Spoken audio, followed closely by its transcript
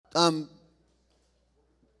Um,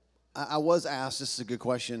 I was asked, this is a good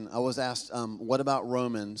question. I was asked, what about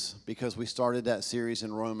Romans? Because we started that series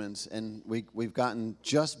in Romans, and we've gotten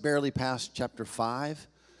just barely past chapter 5.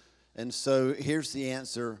 And so here's the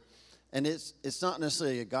answer. And it's not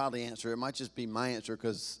necessarily a godly answer. It might just be my answer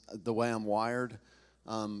because the way I'm wired.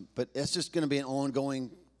 But it's just going to be an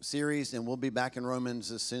ongoing series, and we'll be back in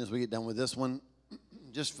Romans as soon as we get done with this one.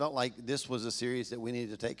 Just felt like this was a series that we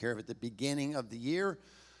needed to take care of at the beginning of the year.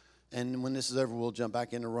 And when this is over, we'll jump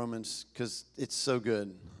back into Romans because it's so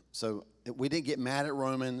good. So we didn't get mad at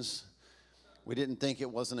Romans. We didn't think it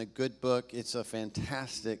wasn't a good book. It's a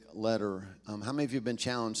fantastic letter. How many of you have been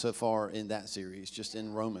challenged so far in that series, just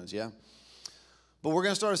in Romans, yeah? But we're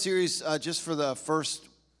going to start a series just for the first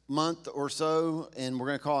month or so, and we're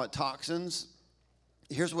going to call it Toxins.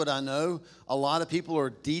 Here's what I know. A lot of people are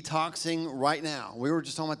detoxing right now. We were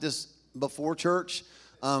just talking about this before church.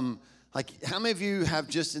 Like, how many of you have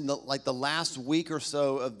just in the last week or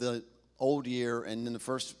so of the old year and in the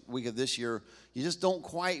first week of this year, you just don't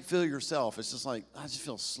quite feel yourself? It's just like, I just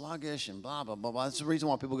feel sluggish and blah, blah, blah, blah. That's the reason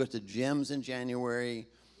why people go to gyms in January.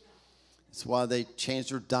 It's why they change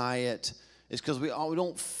their diet. It's because we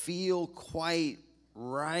don't feel quite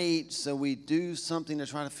right, so we do something to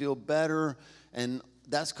try to feel better, and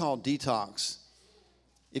that's called detox.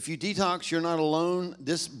 If you detox, you're not alone.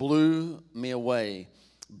 This blew me away.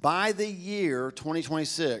 By the year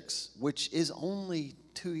 2026, which is only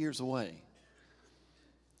 2 years away,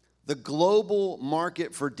 the global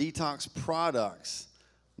market for detox products,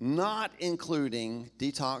 not including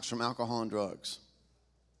detox from alcohol and drugs.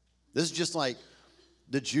 This is just like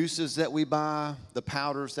the juices that we buy, the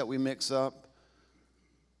powders that we mix up.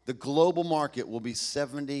 The global market will be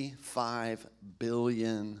 $75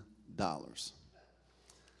 billion.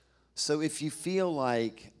 So if you feel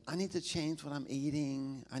like, I need to change what I'm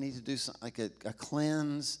eating, I need to do something like a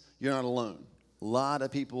cleanse, you're not alone. A lot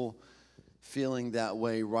of people feeling that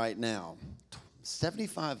way right now.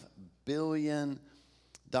 $75 billion.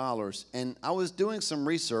 And I was doing some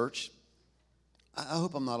research. I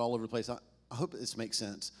hope I'm not all over the place. I hope this makes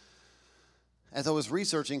sense. As I was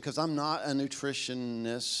researching, because I'm not a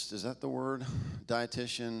nutritionist, is that the word?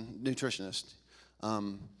 Dietitian, nutritionist.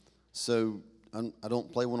 So I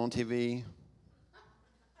don't play one on TV.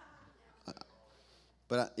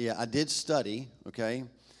 But I did study, okay?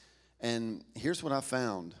 And here's what I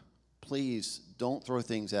found. Please don't throw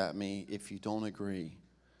things at me if you don't agree.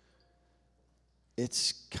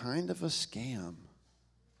 It's kind of a scam.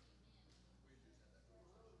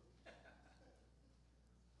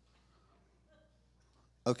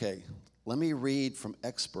 Okay, let me read from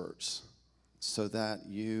experts so that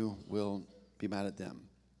you will be mad at them.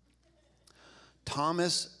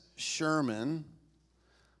 Thomas Sherman,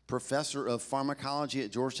 professor of pharmacology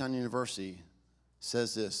at Georgetown University,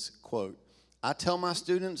 says this, quote, I tell my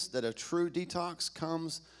students that a true detox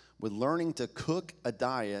comes with learning to cook a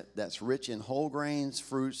diet that's rich in whole grains,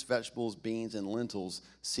 fruits, vegetables, beans, and lentils,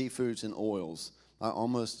 seafoods, and oils. I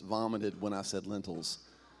almost vomited when I said lentils.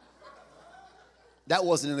 That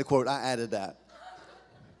wasn't in the quote. I added that.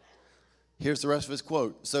 Here's the rest of his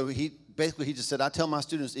quote. So he just said, I tell my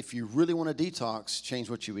students, if you really want to detox, change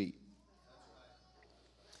what you eat.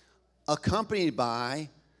 Accompanied by,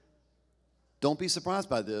 don't be surprised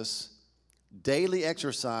by this, daily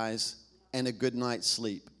exercise and a good night's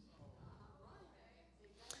sleep.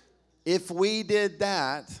 If we did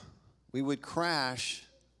that, we would crash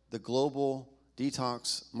the global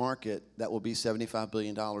detox market that will be $75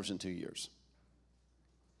 billion in 2 years.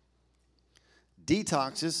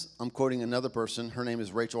 Detoxes, I'm quoting another person. Her name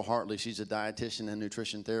is Rachel Hartley. She's a dietitian and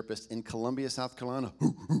nutrition therapist in Columbia, South Carolina.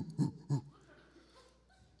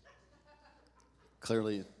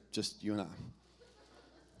 Clearly, just you and I.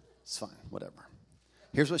 It's fine, whatever.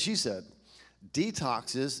 Here's what she said.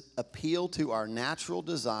 Detoxes appeal to our natural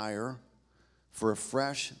desire for a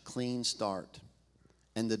fresh, clean start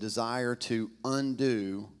and the desire to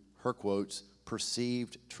undo, her quotes,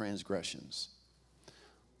 perceived transgressions.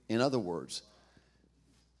 In other words,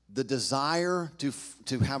 the desire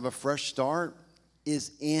to have a fresh start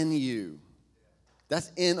is in you.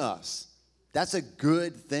 That's in us. That's a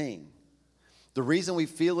good thing. The reason we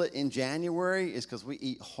feel it in January is because we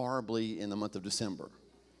eat horribly in the month of December,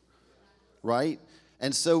 right?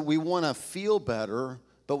 And so we want to feel better,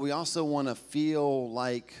 but we also want to feel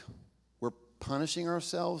like we're punishing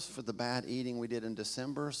ourselves for the bad eating we did in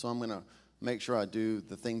December. So I'm going to make sure I do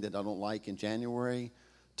the thing that I don't like in January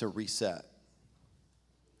to reset.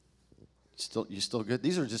 You still good?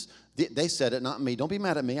 These are just, they said it, not me. Don't be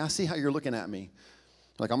mad at me. I see how you're looking at me.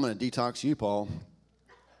 Like, I'm going to detox you, Paul.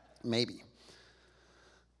 Maybe.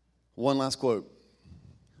 One last quote.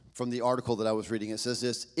 from the article that I was reading. It says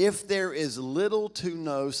this: if there is little to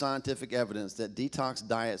no scientific evidence that detox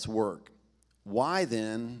diets work, why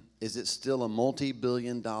then is it still a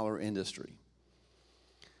multi-billion-dollar industry?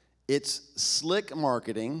 It's slick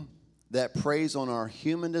marketing that preys on our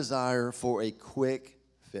human desire for a quick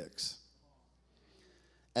fix,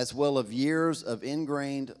 as well as years of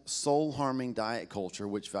ingrained soul-harming diet culture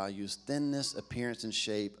which values thinness, appearance, and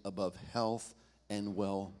shape above health and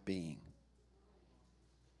well-being.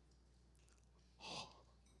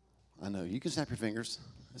 I know, you can snap your fingers.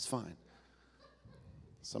 It's fine.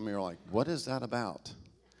 Some of you are like, what is that about?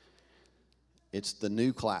 It's the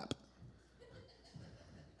new clap.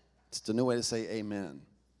 It's the new way to say amen.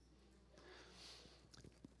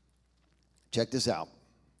 Check this out.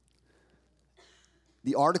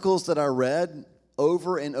 The articles that I read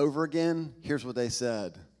over and over again, here's what they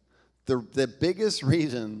said. The biggest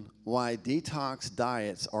reason why detox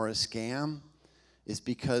diets are a scam is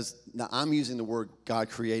because, now I'm using the word God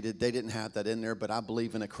created. They didn't have that in there, but I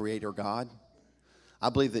believe in a creator God.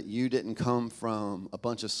 I believe that you didn't come from a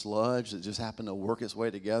bunch of sludge that just happened to work its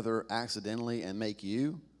way together accidentally and make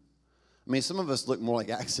you. I mean, some of us look more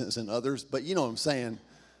like accidents than others, but you know what I'm saying.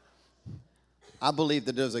 I believe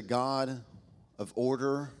that there's a God of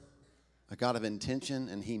order, a God of intention,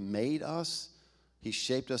 and he made us. He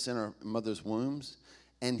shaped us in our mother's wombs.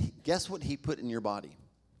 And guess what he put in your body?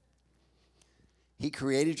 He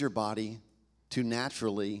created your body to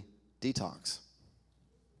naturally detox.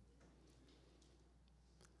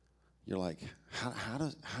 You're like,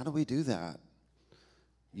 how do we do that?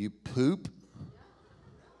 You poop,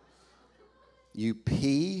 you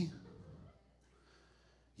pee,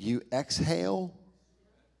 you exhale,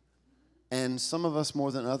 and some of us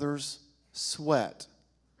more than others sweat.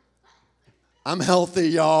 I'm healthy,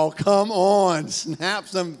 y'all. Come on, snap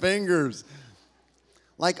some fingers.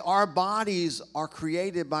 Like, our bodies are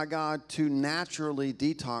created by God to naturally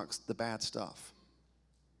detox the bad stuff.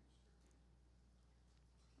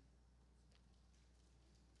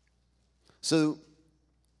 So,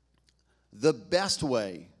 the best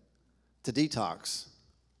way to detox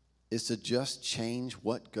is to just change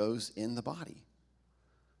what goes in the body,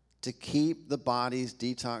 to keep the body's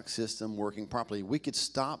detox system working properly. We could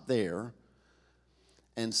stop there,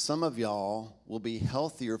 and some of y'all will be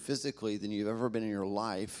healthier physically than you've ever been in your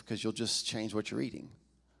life because you'll just change what you're eating.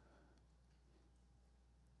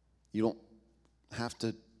 You don't have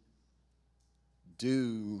to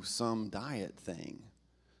do some diet thing.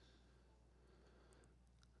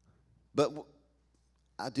 But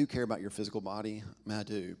I do care about your physical body. I mean, I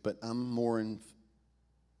do. But I'm more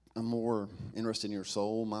interested in your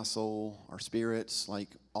soul, my soul, our spirits, like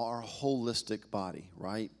our holistic body,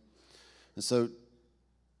 right? And so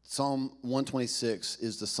Psalm 126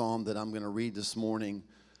 is the psalm that I'm going to read this morning.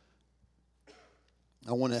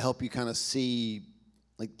 I want to help you kind of see,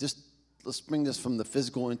 like, just let's bring this from the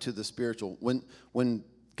physical into the spiritual. When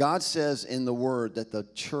God says in the Word that the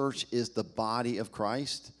church is the body of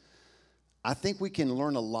Christ, I think we can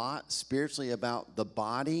learn a lot spiritually about the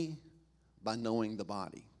body by knowing the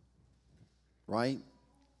body, right?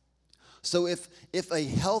 So if a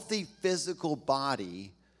healthy physical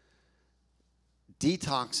body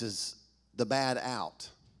detoxes the bad out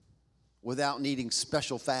without needing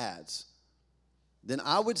special fads, then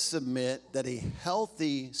I would submit that a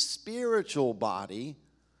healthy spiritual body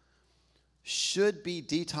should be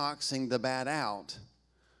detoxing the bad out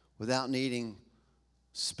without needing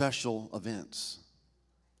special events.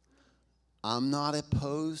 I'm not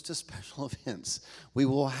opposed to special events. We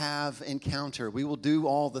will have encounter. We will do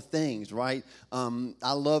all the things, right?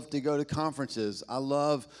 I love to go to conferences. I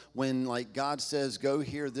love when, like, God says, go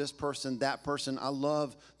hear this person, that person.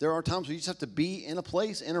 There are times where you just have to be in a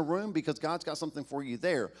place, in a room, because God's got something for you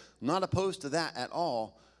there. I'm not opposed to that at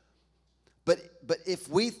all. But if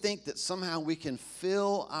we think that somehow we can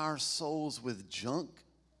fill our souls with junk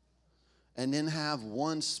and then have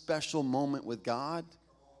one special moment with God,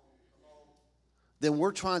 then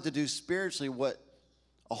we're trying to do spiritually what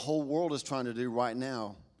a whole world is trying to do right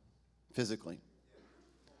now physically,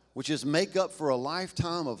 which is make up for a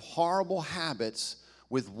lifetime of horrible habits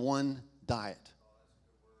with one diet.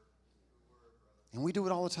 And we do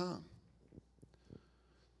it all the time.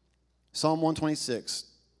 Psalm 126.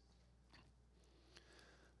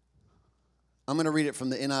 I'm going to read it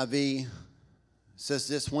from the NIV. It says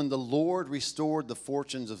this: when the Lord restored the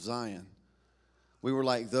fortunes of Zion, we were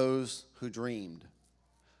like those who dreamed.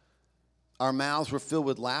 Our mouths were filled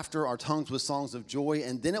with laughter, our tongues with songs of joy.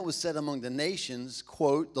 And then it was said among the nations,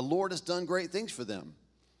 quote, the Lord has done great things for them.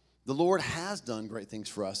 The Lord has done great things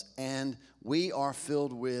for us, and we are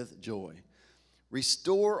filled with joy.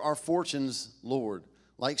 Restore our fortunes, Lord.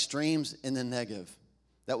 like streams in the Negev.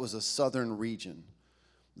 That was a southern region.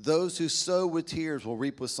 Those who sow with tears will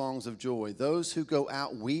reap with songs of joy. Those who go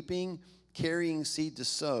out weeping, carrying seed to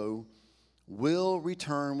sow, will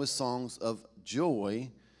return with songs of joy,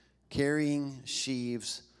 carrying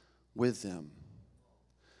sheaves with them.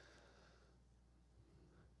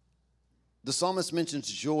 The psalmist mentions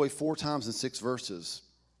joy 4 times in 6 verses.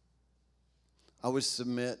 I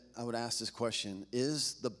would ask this question: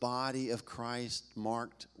 is the body of Christ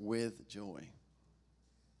marked with joy?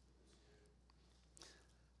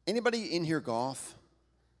 Anybody in here golf?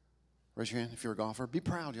 Raise your hand if you're a golfer. Be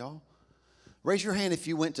proud, y'all. Raise your hand if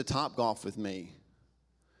you went to Top Golf with me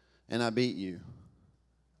and I beat you.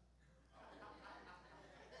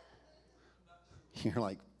 You're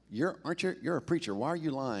like, you're a preacher. Why are you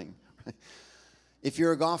lying? If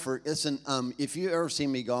you're a golfer, listen, if you ever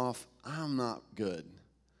seen me golf, I'm not good.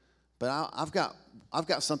 But I've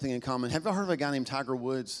got something in common. Have you heard of a guy named Tiger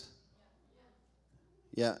Woods?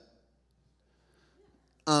 Yeah.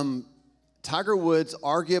 Tiger Woods,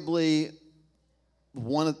 arguably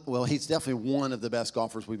he's definitely one of the best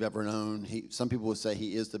golfers we've ever known. Some people would say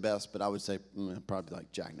he is the best, but I would say probably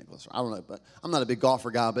like Jack Nicklaus. I don't know, but I'm not a big golfer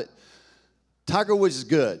guy, but Tiger Woods is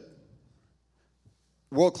good.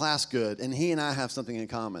 World-class good, and he and I have something in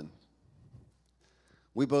common.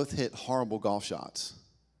 We both hit horrible golf shots.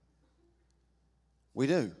 We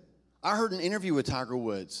do. I heard an interview with Tiger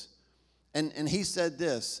Woods, and he said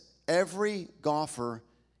this: every golfer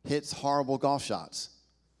hits horrible golf shots.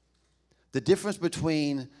 The difference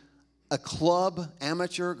between a club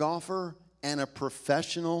amateur golfer and a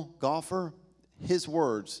professional golfer, his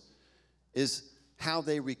words, is how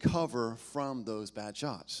they recover from those bad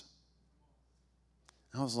shots.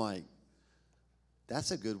 I was like,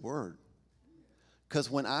 that's a good word. Because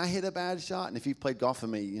when I hit a bad shot, and if you've played golf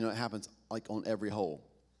with me, you know it happens like on every hole.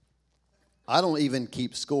 I don't even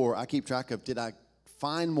keep score. I keep track of, did I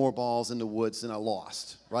find more balls in the woods than I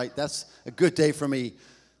lost, right? That's a good day for me.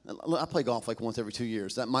 I play golf like once every 2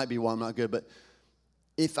 years. That might be why I'm not good. But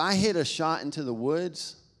if I hit a shot into the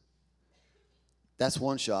woods, that's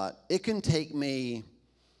one shot. It can take me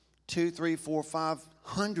 2, 3, 4,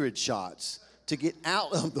 500 shots to get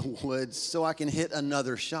out of the woods so I can hit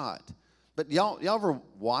another shot. But y'all ever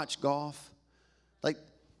watch golf? Like,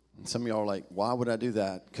 some of y'all are like, why would I do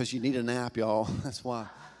that? Because you need a nap, y'all. That's why.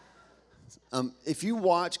 If you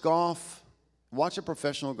watch golf, watch a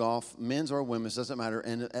professional golf, men's or women's, doesn't matter,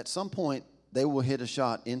 and at some point, they will hit a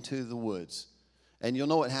shot into the woods. And you'll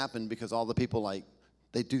know what happened because all the people, like,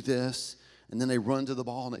 they do this, and then they run to the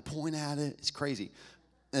ball, and they point at it. It's crazy.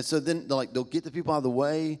 And so then they'll get the people out of the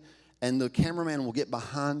way, and the cameraman will get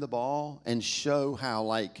behind the ball and show how,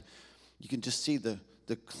 like, you can just see the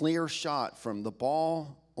clear shot from the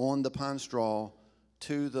ball on the pine straw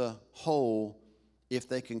to the hole, if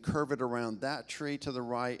they can curve it around that tree to the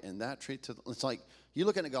right and that tree to the, it's like, you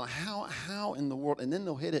look at it and go, how in the world? And then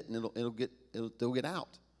they'll hit it, and they'll get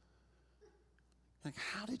out. Like,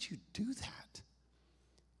 how did you do that?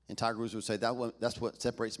 And Tiger Woods would say, that's what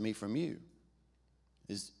separates me from you.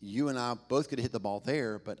 Is you and I both could hit the ball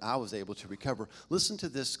there, but I was able to recover. Listen to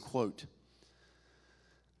this quote.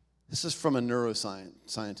 This is from a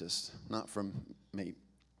neuroscientist, not from me.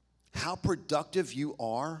 How productive you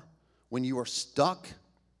are when you are stuck.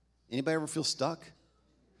 Anybody ever feel stuck?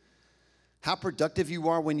 How productive you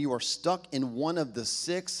are when you are stuck in one of the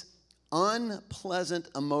 6 unpleasant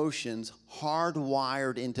emotions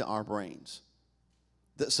hardwired into our brains.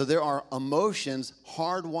 So there are emotions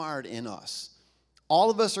hardwired in us. All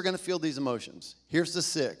of us are going to feel these emotions. Here's the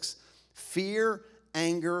 6. Fear,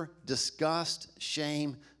 anger, disgust,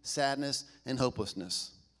 shame, sadness, and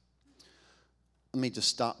hopelessness. Let me just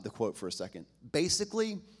stop the quote for a second.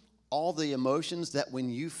 Basically, all the emotions that when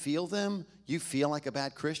you feel them, you feel like a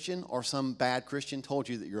bad Christian, or some bad Christian told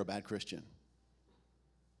you that you're a bad Christian.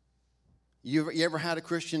 You ever had a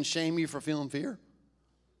Christian shame you for feeling fear?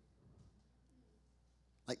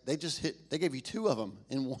 Like they gave you 2 of them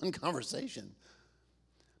in one conversation.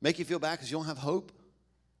 Make you feel bad because you don't have hope?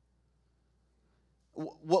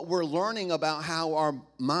 What we're learning about how our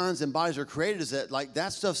minds and bodies are created is that, like,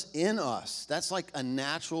 that stuff's in us. That's like a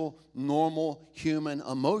natural, normal human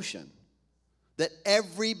emotion that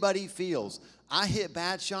everybody feels. I hit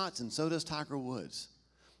bad shots, and so does Tiger Woods.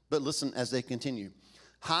 But listen as they continue.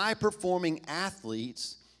 High-performing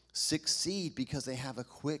athletes succeed because they have a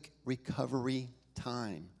quick recovery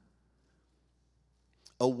time.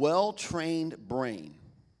 A well-trained brain.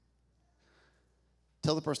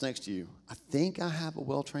 Tell the person next to you, I think I have a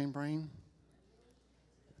well-trained brain.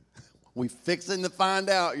 We fixing to find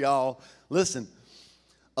out, y'all. Listen,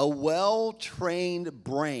 A well-trained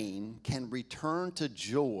brain can return to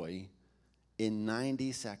joy in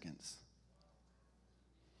 90 seconds.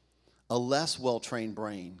 A less well-trained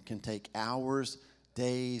brain can take hours,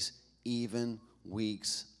 days, even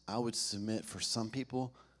weeks. I would submit for some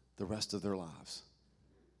people, the rest of their lives.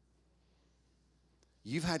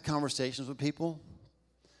 You've had conversations with people,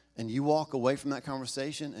 and you walk away from that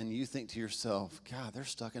conversation, and you think to yourself, God, they're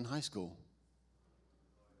stuck in high school.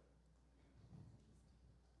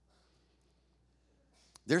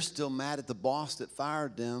 They're still mad at the boss that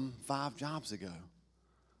fired them 5 jobs ago.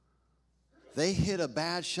 They hit a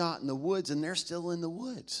bad shot in the woods, and they're still in the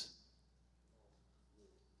woods.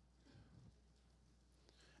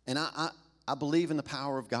 And I believe in the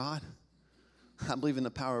power of God. I believe in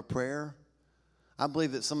the power of prayer. I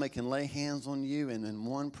believe that somebody can lay hands on you, and in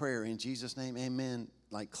one prayer, in Jesus' name, amen,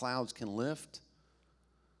 like clouds can lift.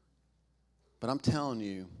 But I'm telling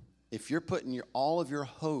you, if you're putting all of your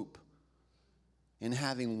hope in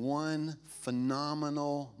having one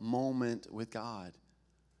phenomenal moment with God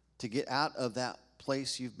to get out of that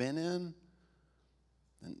place you've been in,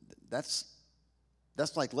 and that's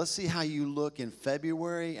like, let's see how you look in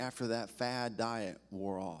February after that fad diet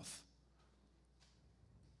wore off.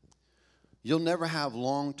 You'll never have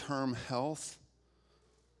long-term health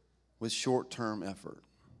with short-term effort.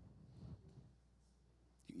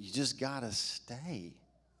 You just got to stay.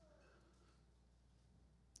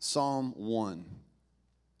 Psalm 1,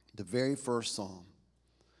 the very first psalm,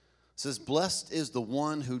 says, "Blessed is the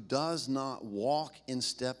one who does not walk in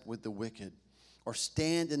step with the wicked, or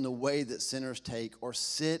stand in the way that sinners take, or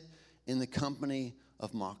sit in the company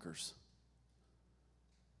of mockers."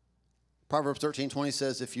 Proverbs 13:20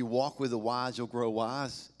 says, "If you walk with the wise, you'll grow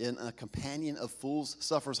wise, and a companion of fools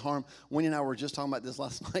suffers harm." Winnie and I were just talking about this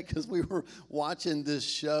last night because we were watching this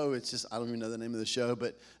show. It's just, I don't even know the name of the show,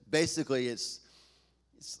 but basically it's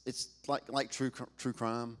like true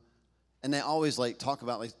crime. And they always like talk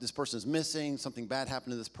about like this person is missing, something bad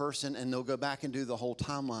happened to this person, and they'll go back and do the whole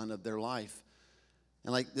timeline of their life.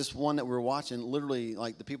 And like this one that we were watching, literally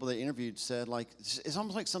like the people they interviewed said like it's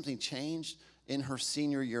almost like something changed in her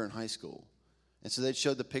senior year in high school. And so they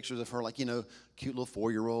showed the pictures of her like, you know, cute little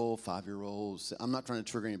 4-year-old, 5-year-old. I'm not trying to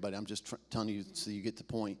trigger anybody. I'm just telling you so you get the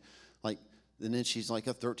point. Like, and then she's like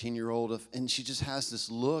a 13-year-old, and she just has this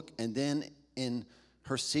look. And then in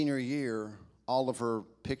her senior year, all of her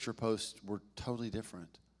picture posts were totally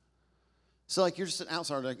different. So like you're just an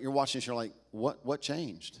outsider, like you're watching this, you're like, what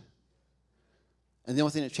changed? And the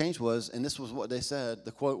only thing that changed was, and this was what they said,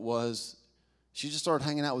 the quote was, she just started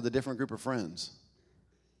hanging out with a different group of friends.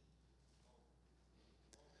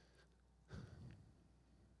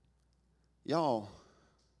 Y'all,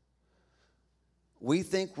 we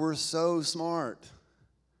think we're so smart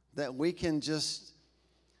that we can just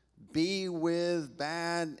be with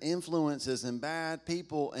bad influences and bad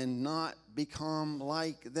people and not become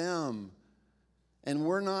like them. And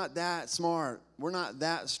we're not that smart. We're not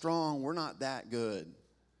that strong. We're not that good.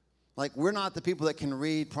 Like, we're not the people that can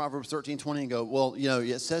read Proverbs 13:20 and go, well, you know,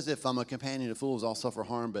 it says if I'm a companion of fools, I'll suffer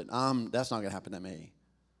harm, but that's not going to happen to me.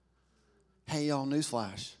 Hey, y'all,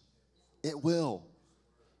 newsflash. It will.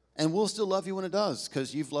 And we'll still love you when it does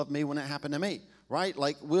because you've loved me when it happened to me, right?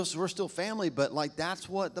 Like, we're still family, but, like, that's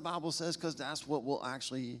what the Bible says because that's what will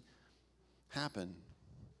actually happen.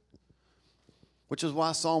 Which is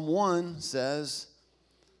why Psalm 1 says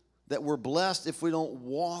that we're blessed if we don't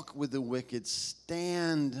walk with the wicked,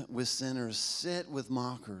 stand with sinners, sit with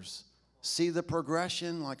mockers. See the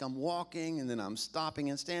progression, like I'm walking, and then I'm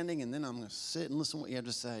stopping and standing, and then I'm going to sit and listen to what you have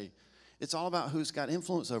to say. It's all about who's got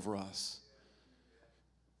influence over us.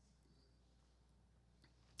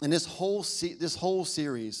 And this whole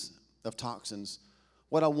series of toxins,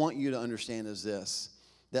 what I want you to understand is this,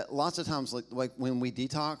 that lots of times, like when we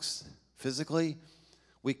detox physically,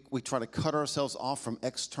 we try to cut ourselves off from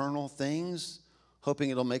external things,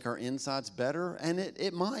 hoping it'll make our insides better, and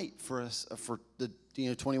it might for us for the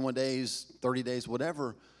 21 days, 30 days,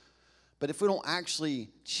 whatever. But if we don't actually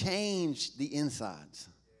change the insides,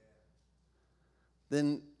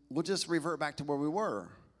 then we'll just revert back to where we were.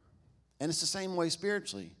 And it's the same way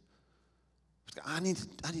spiritually. I need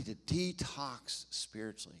to detox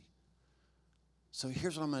spiritually. So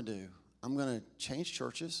here's what I'm going to do. I'm going to change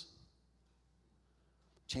churches.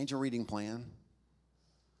 Change a reading plan.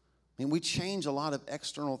 I mean, we change a lot of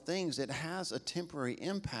external things. It has a temporary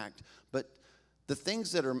impact, but the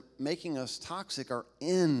things that are making us toxic are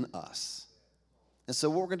in us. And so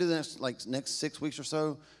what we're going to do the next 6 weeks or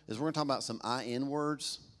so is we're going to talk about some IN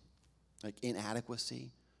words, like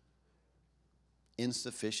inadequacy,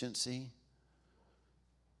 insufficiency.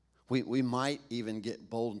 We might even get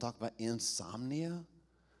bold and talk about insomnia.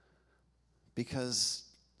 because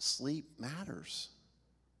sleep matters.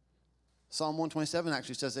 Psalm 127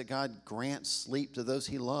 actually says that God grants sleep to those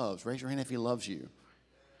he loves. Raise your hand if he loves you.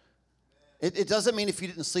 It doesn't mean if you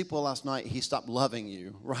didn't sleep well last night, he stopped loving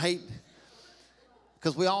you, right?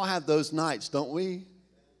 Because we all have those nights, don't we?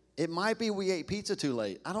 It might be we ate pizza too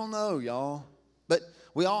late. I don't know, y'all. But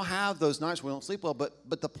we all have those nights where we don't sleep well.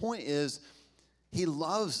 But the point is, he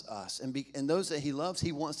loves us. And those that he loves,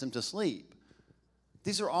 he wants them to sleep.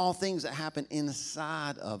 These are all things that happen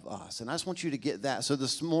inside of us. And I just want you to get that. So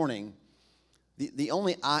this morning, the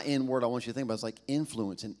only I-N word I want you to think about is like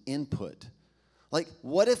influence and input. Like,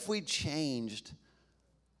 what if we changed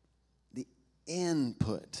the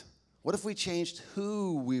input? What if we changed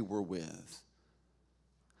who we were with?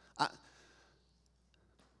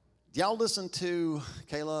 Do y'all listen to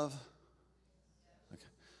K-Love? Okay.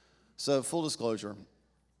 So, full disclosure,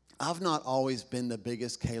 I've not always been the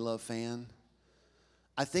biggest K-Love fan.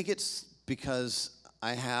 I think it's because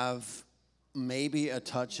I have maybe a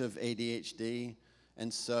touch of ADHD,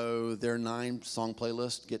 and so their 9-song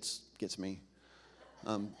playlist gets me.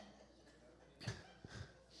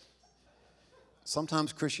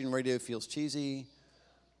 Sometimes Christian radio feels cheesy.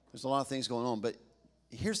 There's a lot of things going on. But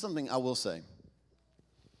here's something I will say.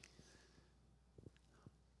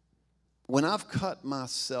 When I've cut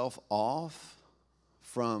myself off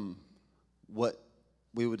from what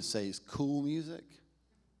we would say is cool music,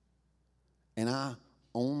 and I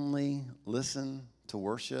only listen to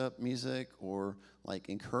worship music or like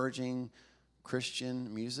encouraging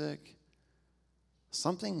Christian music,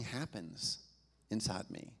 something happens inside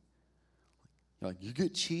me. You're like, you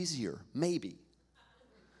get cheesier, maybe.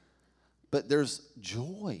 But there's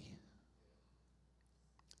joy.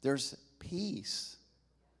 There's peace.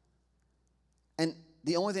 And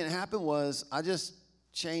the only thing that happened was I just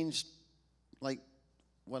changed like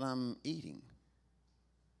what I'm eating,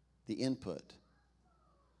 the input.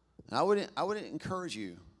 And I would encourage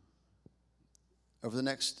you over the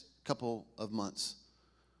next couple of months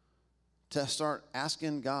to start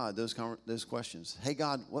asking God those questions. Hey,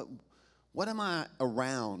 God, what am I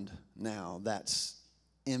around now that's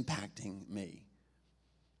impacting me?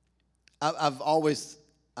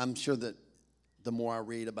 I'm sure that the more I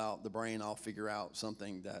read about the brain, I'll figure out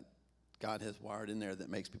something that God has wired in there that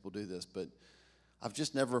makes people do this. But I've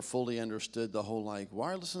just never fully understood the whole, like, why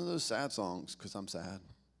are you listening to those sad songs? Because I'm sad.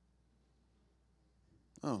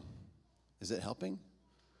 Oh, is it helping?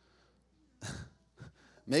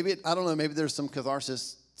 I don't know, maybe there's some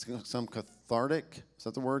catharsis, some cathartic, is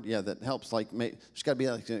that the word? Yeah, that helps. Like, there's got to be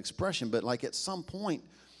like an expression, but like at some point,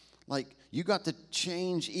 like you got to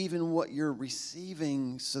change even what you're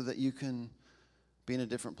receiving so that you can be in a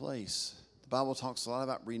different place. The Bible talks a lot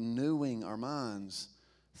about renewing our minds,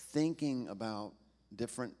 thinking about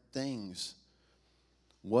different things.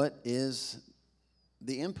 What is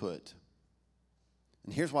the input?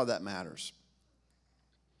 And here's why that matters.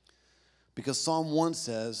 Because Psalm 1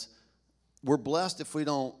 says, we're blessed if we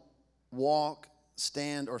don't walk,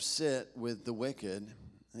 stand, or sit with the wicked.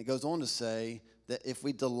 And it goes on to say that if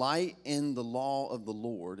we delight in the law of the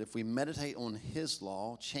Lord, if we meditate on his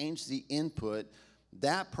law, change the input,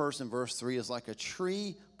 that person, verse 3, is like a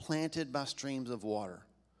tree planted by streams of water,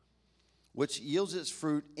 which yields its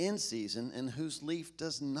fruit in season and whose leaf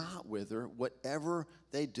does not wither. Whatever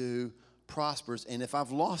they do prospers. And if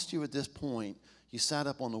I've lost you at this point, you sat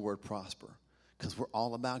up on the word prosper because we're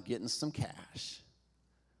all about getting some cash.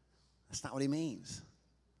 That's not what he means.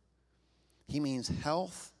 He means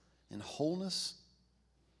health and wholeness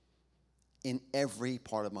in every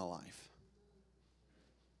part of my life.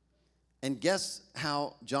 And guess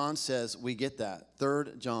how John says we get that?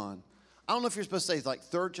 3 John. I don't know if you're supposed to say it's like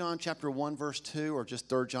 3 John chapter 1 verse 2 or just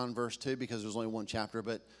 3 John verse 2 because there's only one chapter,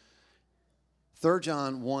 but 3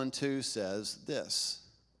 John 1:2 says this.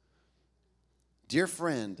 Dear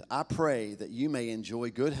friend, I pray that you may enjoy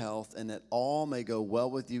good health and that all may go well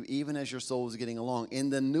with you even as your soul is getting along. In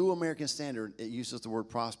the New American Standard, it uses the word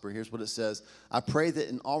prosper. Here's what it says. I pray that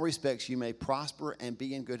in all respects you may prosper and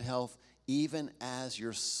be in good health even as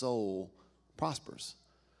your soul prospers.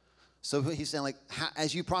 So he's saying, like,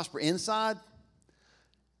 as you prosper inside,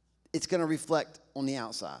 it's going to reflect on the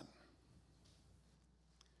outside.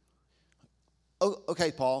 Oh,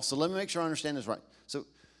 okay, Paul, so let me make sure I understand this right. So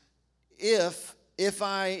if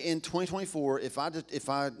I, in 2024, if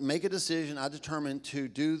I make a decision, I determine to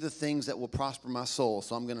do the things that will prosper my soul.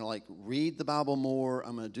 So I'm going to, like, read the Bible more.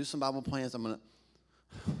 I'm going to do some Bible plans. I'm going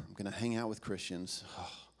to hang out with Christians.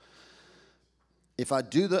 If I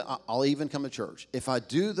do I'll even come to church. If I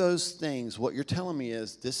do those things, what you're telling me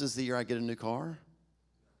is this is the year I get a new car?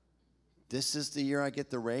 This is the year I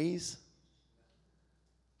get the raise?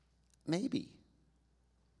 maybe.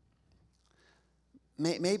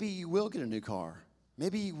 Maybe you will get a new car.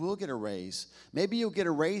 Maybe you will get a raise. Maybe you'll get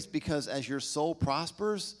a raise because as your soul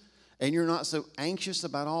prospers and you're not so anxious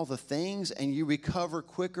about all the things and you recover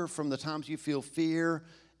quicker from the times you feel fear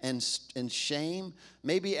and shame.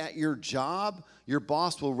 Maybe at your job, your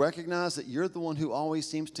boss will recognize that you're the one who always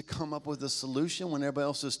seems to come up with a solution when everybody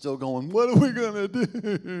else is still going, what are we going to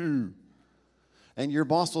do? And your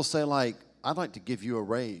boss will say, like, I'd like to give you a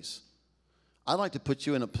raise. I'd like to put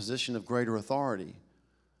you in a position of greater authority.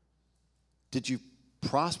 Did you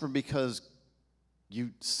prosper because you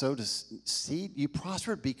sowed a seed? You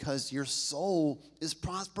prospered because your soul is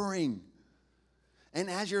prospering. And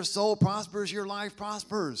as your soul prospers, your life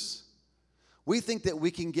prospers. We think that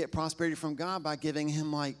we can get prosperity from God by giving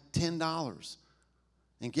him like $10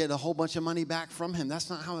 and get a whole bunch of money back from him. That's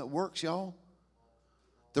not how it works, y'all.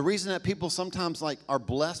 The reason that people sometimes like are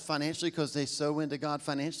blessed financially because they sow into God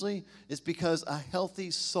financially is because a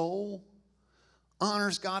healthy soul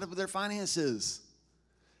honors God with their finances.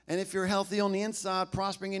 And if you're healthy on the inside,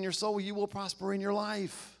 prospering in your soul, you will prosper in your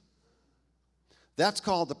life. That's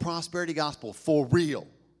called the prosperity gospel for real.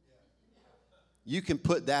 You can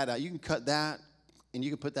put that out. You can cut that and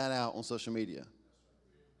you can put that out on social media.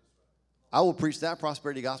 I will preach that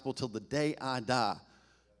prosperity gospel till the day I die.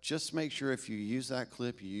 Just make sure if you use that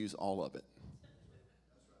clip, you use all of it.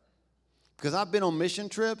 Because I've been on mission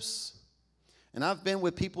trips and I've been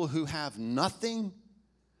with people who have nothing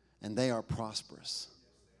and they are prosperous.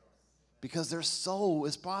 Because their soul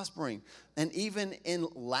is prospering. And even in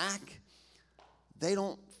lack, they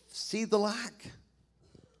don't see the lack.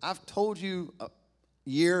 I've told you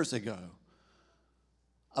years ago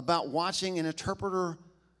about watching an interpreter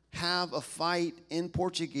have a fight in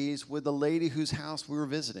Portuguese with a lady whose house we were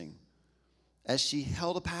visiting as she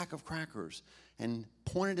held a pack of crackers and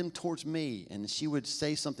pointed them towards me, and she would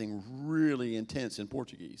say something really intense in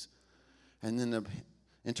Portuguese. And then the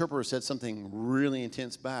interpreter said something really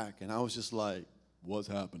intense back, and I was just like, what's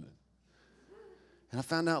happening? And I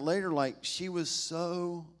found out later, like, she was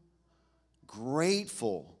so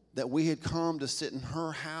grateful that we had come to sit in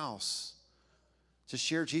her house to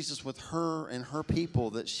share Jesus with her and her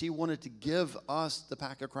people that she wanted to give us the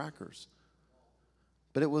pack of crackers.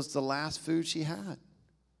 But it was the last food she had.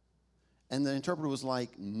 And the interpreter was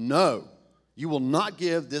like, no, you will not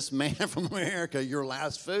give this man from America your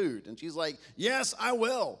last food. And she's like, yes, I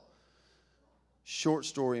will.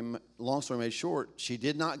 Long story made short, she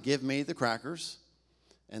did not give me the crackers.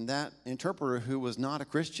 And that interpreter, who was not a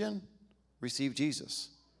Christian, received Jesus.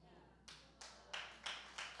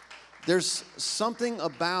 There's something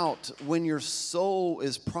about when your soul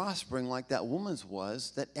is prospering like that woman's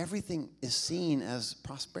was, that everything is seen as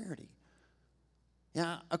prosperity.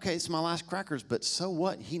 Yeah, okay, it's my last crackers, but so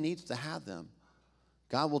what? He needs to have them.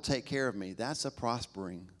 God will take care of me. That's a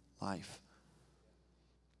prospering life.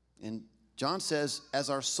 And John says, as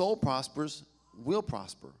our soul prospers, we'll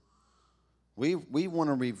prosper. We want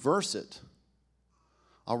to reverse it.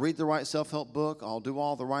 I'll read the right self-help book. I'll do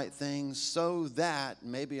all the right things so that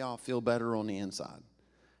maybe I'll feel better on the inside.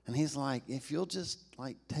 And he's like, if you'll just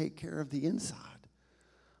like take care of the inside,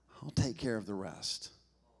 I'll take care of the rest.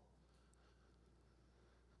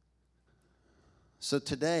 So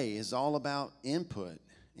today is all about input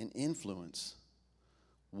and influence.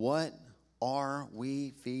 What are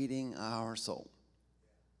we feeding our soul?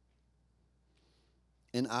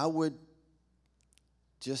 And I would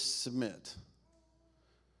just submit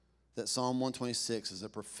that Psalm 126 is a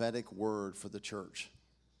prophetic word for the church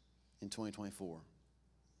in 2024.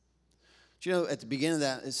 Do you know, at the beginning of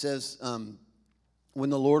that, it says,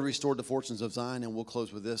 when the Lord restored the fortunes of Zion, and we'll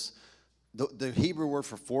close with this, the Hebrew word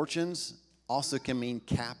for fortunes also can mean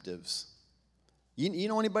captives. You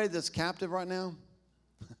know anybody that's captive right now?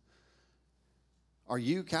 Are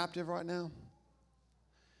you captive right now?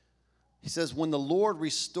 He says, when the Lord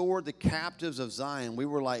restored the captives of Zion, we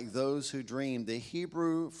were like those who dreamed. The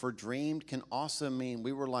Hebrew for dreamed can also mean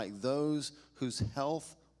we were like those whose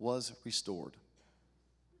health was restored.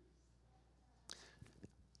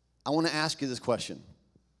 I want to ask you this question.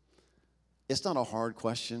 It's not a hard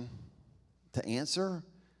question to answer.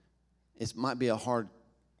 It might be a hard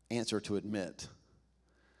answer to admit.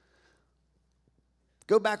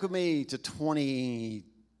 Go back with me to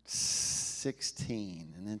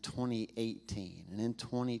 2016, and then 2018, and then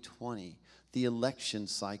 2020, the election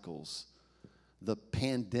cycles, the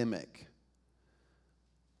pandemic.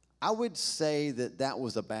 I would say that that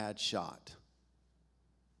was a bad shot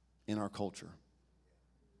in our culture.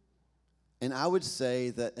 And I would say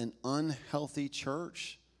that an unhealthy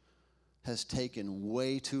church has taken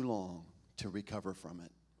way too long to recover from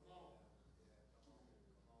it.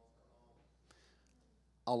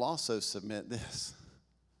 I'll also submit this,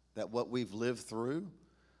 that what we've lived through,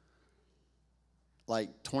 like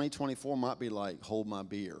 2024 might be like, hold my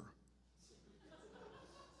beer.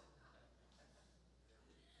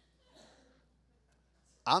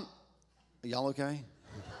 Y'all okay?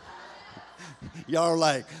 Y'all are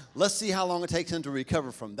like, let's see how long it takes him to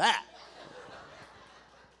recover from that.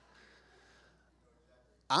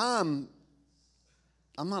 I'm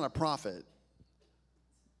not a prophet.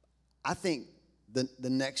 I think the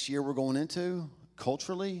next year we're going into,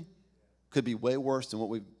 culturally, could be way worse than what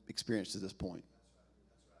we've experienced to this point.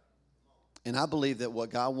 And I believe that what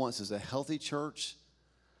God wants is a healthy church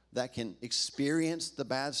that can experience the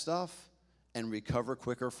bad stuff and recover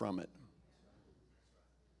quicker from it.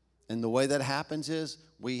 And the way that happens is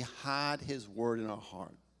we hide his word in our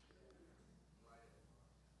heart.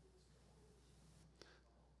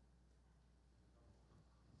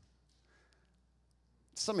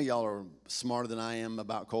 Some of y'all are smarter than I am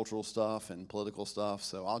about cultural stuff and political stuff,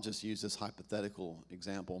 so I'll just use this hypothetical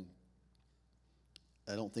example.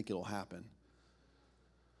 I don't think it'll happen.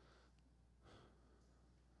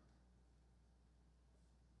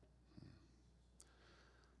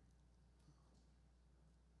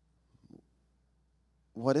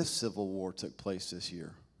 What if civil war took place this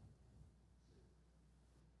year?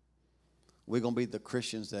 We're going to be the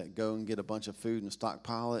Christians that go and get a bunch of food and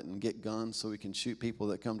stockpile it and get guns so we can shoot people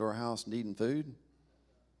that come to our house needing food?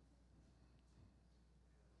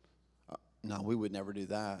 No, we would never do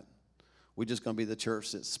that. We're just going to be the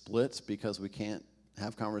church that splits because we can't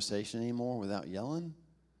have conversation anymore without yelling?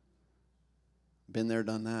 Been there,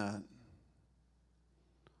 done that.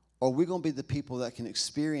 Or are we going to be the people that can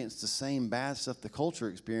experience the same bad stuff the culture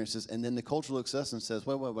experiences, and then the culture looks at us and says,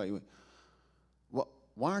 wait.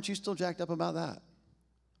 Why aren't you still jacked up about that?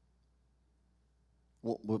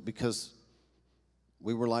 Well, because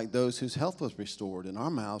we were like those whose health was restored, and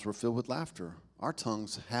our mouths were filled with laughter. Our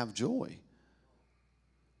tongues have joy.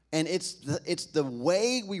 And it's the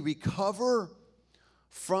way we recover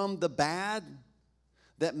from the bad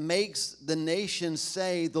that makes the nation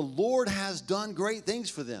say, the Lord has done great things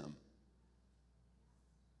for them.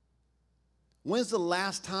 When's the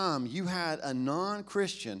last time you had a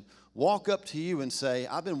non-Christian walk up to you and say,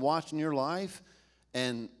 I've been watching your life,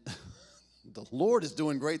 and the Lord is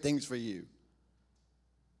doing great things for you?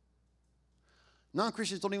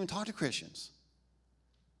 Non-Christians don't even talk to Christians.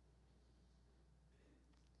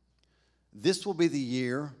 This will be the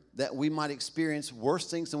year that we might experience worse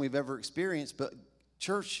things than we've ever experienced, but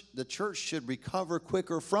the church should recover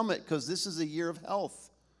quicker from it because this is a year of health.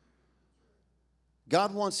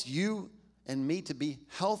 God wants you and me to be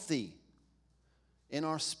healthy in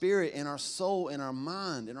our spirit, in our soul, in our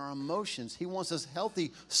mind, in our emotions. He wants us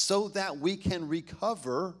healthy so that we can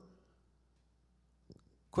recover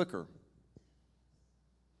quicker.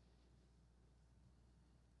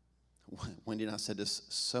 Wendy and I said this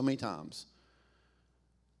so many times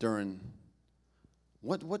during,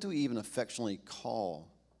 what do we even affectionately call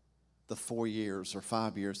the 4 years or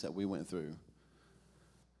 5 years that we went through?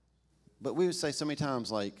 But we would say so many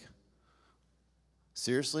times, like,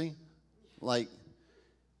 seriously? Like,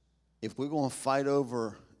 if we're going to fight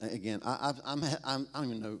over, again, I don't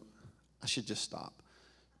even know, I should just stop.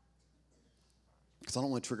 Because I don't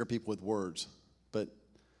want to trigger people with words. But,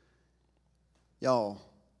 y'all,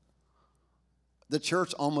 the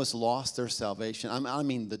church almost lost their salvation. I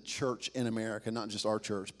mean the church in America, not just our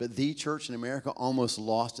church, but the church in America almost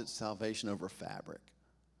lost its salvation over fabric.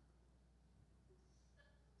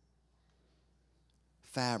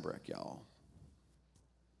 Fabric, y'all.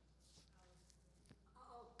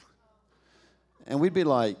 And we'd be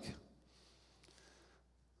like,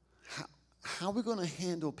 how are we going to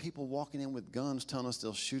handle people walking in with guns telling us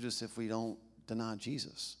they'll shoot us if we don't deny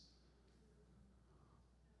Jesus?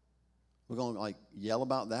 We're going to like yell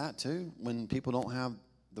about that too when people don't have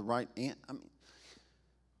the right answer. I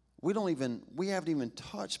mean, we haven't even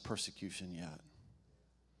touched persecution yet.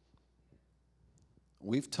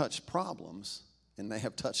 We've touched problems and they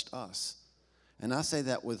have touched us. And I say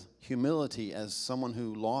that with humility as someone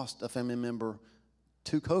who lost a family member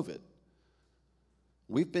to COVID.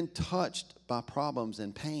 We've been touched by problems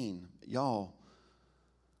and pain. Y'all,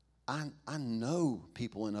 I know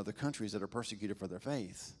people in other countries that are persecuted for their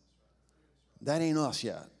faith. That ain't us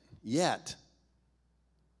yet.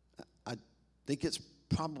 I think it's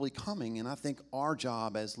probably coming, and I think our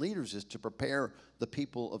job as leaders is to prepare the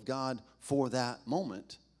people of God for that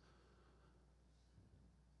moment.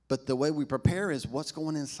 But the way we prepare is what's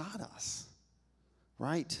going inside us,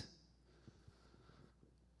 right?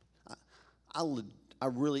 I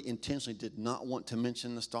really intentionally did not want to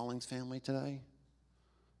mention the Stallings family today.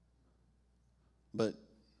 But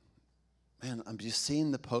man, I'm just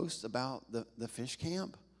seeing the post about the fish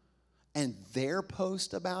camp and their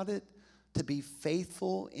post about it, to be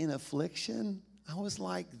faithful in affliction. I was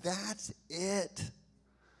like, that's it.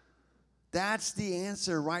 That's the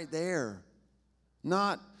answer right there.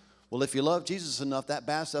 Not, well, if you love Jesus enough, that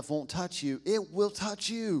bad stuff won't touch you. It will touch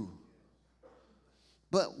you.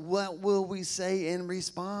 But what will we say in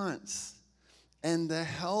response? And the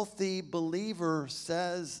healthy believer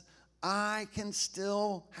says, I can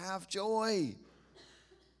still have joy,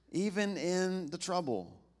 even in the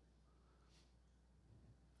trouble.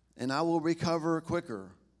 And I will recover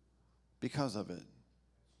quicker because of it.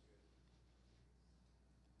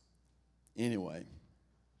 Anyway,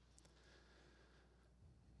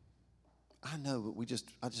 I know, but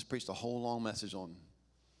I just preached a whole long message on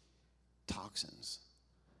toxins.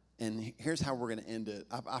 And here's how we're going to end it.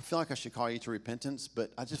 I feel like I should call you to repentance,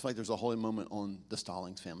 but I just feel like there's a holy moment on the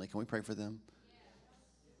Stallings family. Can we pray for them?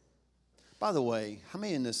 By the way, how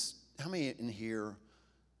many in here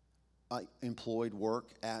employed work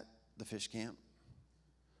at the fish camp?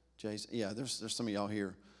 Jay's, yeah, there's some of y'all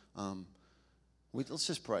here. Let's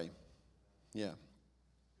just pray. Yeah.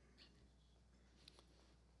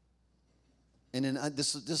 And then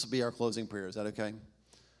this will be our closing prayer. Is that okay?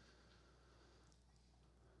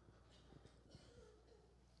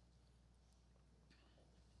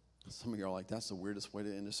 Some of you are like, that's the weirdest way to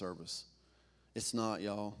end a service. It's not,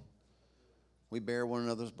 y'all. We bear one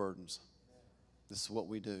another's burdens. This is what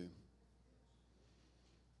we do.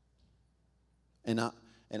 And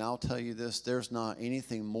I'll tell you this, there's not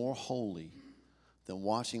anything more holy than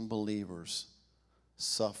watching believers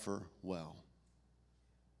suffer well.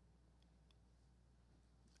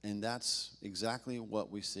 And that's exactly what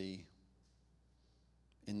we see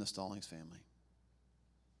in the Stallings family.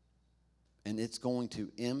 And it's going to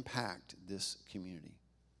impact this community.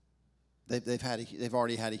 They've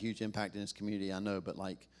already had a huge impact in this community, I know, but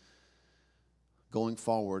like going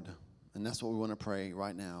forward, and that's what we want to pray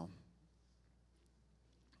right now,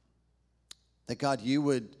 that God, you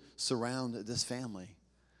would surround this family,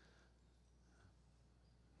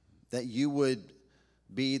 that you would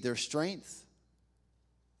be their strength,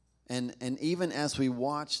 and even as we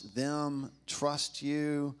watch them trust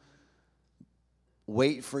you,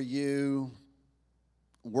 wait for you,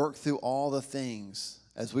 work through all the things,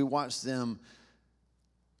 as we watch them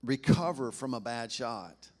recover from a bad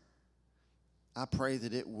shot, I pray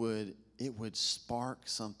that it would spark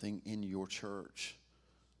something in your church.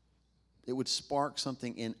 It would spark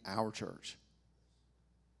something in our church.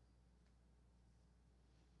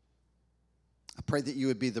 I pray that you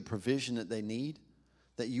would be the provision that they need,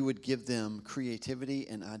 that you would give them creativity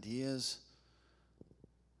and ideas,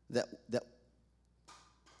 that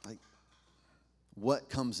like what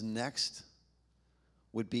comes next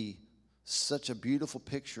would be such a beautiful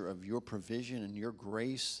picture of your provision and your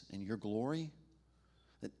grace and your glory,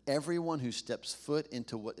 that everyone who steps foot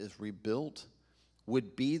into what is rebuilt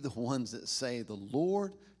would be the ones that say, the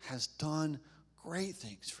Lord has done great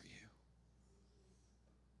things for you.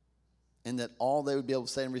 And that all they would be able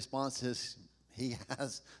to say in response is, he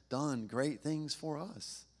has done great things for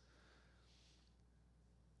us.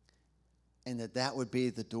 And that would be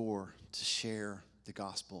the door to share the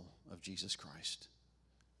gospel of Jesus Christ.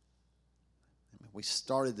 We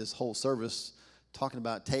started this whole service talking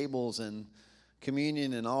about tables and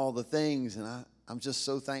communion and all the things, and I'm just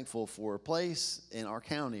so thankful for a place in our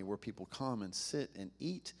county where people come and sit and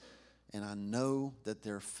eat, and I know that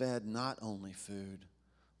they're fed not only food,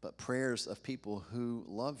 but prayers of people who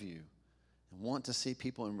love you and want to see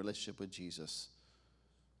people in relationship with Jesus.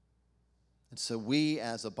 And so we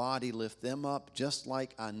as a body lift them up just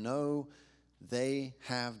like I know they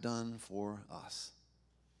have done for us.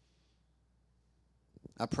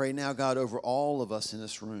 I pray now, God, over all of us in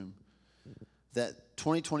this room, that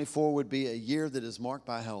 2024 would be a year that is marked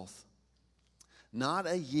by health. Not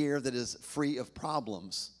a year that is free of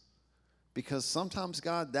problems. Because sometimes,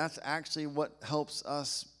 God, that's actually what helps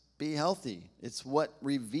us be healthy. It's what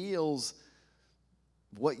reveals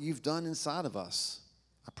what you've done inside of us.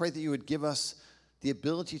 I pray that you would give us the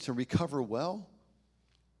ability to recover well.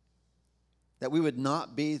 That we would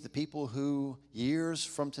not be the people who years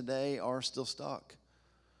from today are still stuck.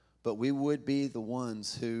 But we would be the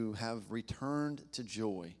ones who have returned to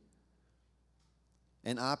joy.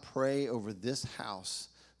 And I pray over this house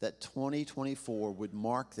that 2024 would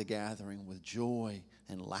mark the gathering with joy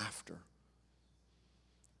and laughter,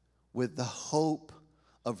 with the hope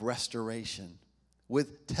of restoration,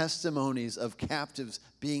 with testimonies of captives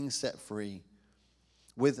being set free,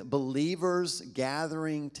 with believers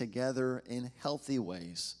gathering together in healthy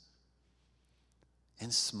ways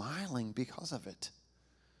and smiling because of it.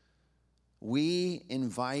 We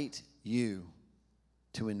invite you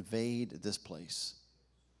to invade this place.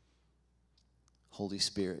 Holy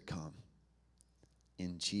Spirit, come.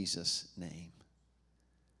 In Jesus' name,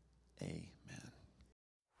 amen.